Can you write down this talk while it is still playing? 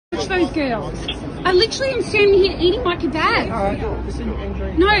touch those girls. I literally am standing here eating my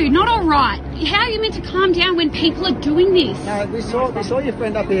kebab. No, not all right. How are you meant to calm down when people are doing this? No, we saw your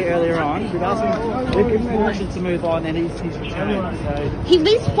friend up here earlier on. We've asked him, we've given him permission to move on, and he's returned. So. He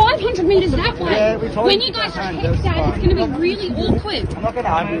lives 500 metres that way. Yeah, we told when him you guys to check that, it's going to be really awkward. I'm not going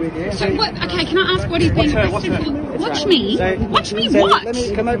to argue with you. So what? Okay, can I ask what he's been arrested for? Watch me. Watch me what? Let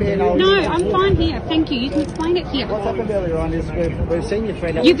me come over here. No, I'm fine here. Thank you. You can explain it here. What's happened earlier on is we've seen your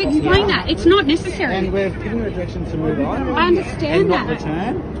friend. You've explained that. It's not necessary. And we've given him a direction to move on. I understand and that. Not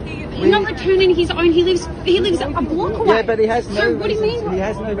return. He's not returning his own. He lives a block away. Yeah, but he has no. So what do you mean? He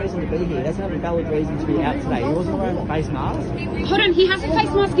has no reason to be here. He doesn't have a valid reason to be out today. He wasn't wearing a face mask. Hold on. He has a face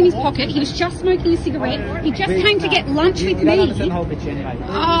mask in his pocket. He was just smoking a cigarette. He just came to get lunch with You don't me. understand the whole picture anyway.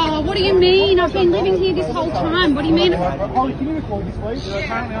 Oh, what do you mean? I've been living here this whole time. What do you mean? Oh, can you record this, please? You're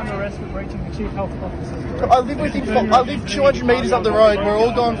currently under arrest for breaching the chief health officer's. I live with him. I live 200 metres up the road. We're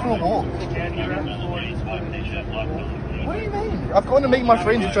all going for a walk. What do you mean? I've gone to meet my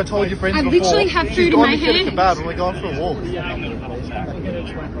friends, which I told your friends before. I literally have food in my hand. She's gone to get a kebab and we're going for a walk.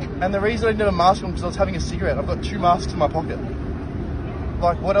 And the reason I didn't have a mask on because I was having a cigarette. I've got 2 masks in my pocket.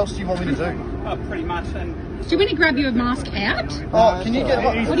 Like, what else do you want me to do? Pretty much. Do you want to grab your mask out? Oh, can you get...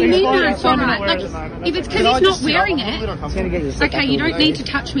 What do you mean? No, it's all right. Like, if it's because he's not wearing it... Okay, you don't need to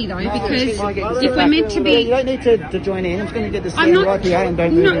touch me, though, because if we're meant to be... You don't need to join in. I'm just going to get this thing right here and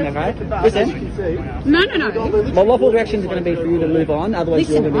don't move in, okay? Listen. No. My lawful directions are going to be for you to move on, otherwise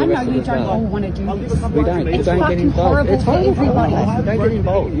you're Listen, going to be I know arrested you as don't all well. want to do this. We don't. It's don't get fucking involved. horrible It's for horrible everybody. Don't get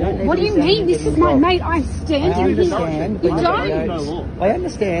involved. You don't need What do to you be mean? This is my involved. mate. I'm I standing understand. here. You but don't. I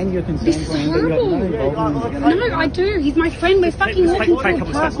understand your concerns. This is horrible. No, I do. He's my friend. We're fucking walking through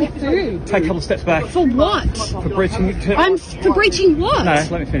a park with food. Take a couple steps back. For what? For breaching... For breaching what? No,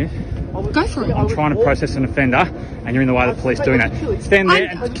 let me finish. Go for it. I'm trying to process an offender, and you're in the way of the police doing that. Stand there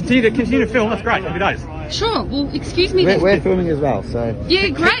and continue to film. That's great. Happy days. Sure. Well, excuse me. We're filming as well, so... Yeah,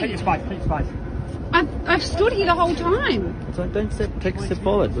 Keep great. your space. Keep your space. I've stood here the whole time. So don't take a step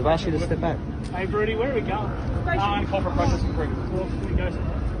forward. We've asked you to step back. Hey, Brody, where are we going? I'm call for processing group.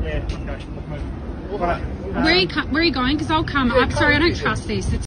 Yeah, okay. Where are you going? Because I'll come. I'm sorry, I don't trust this.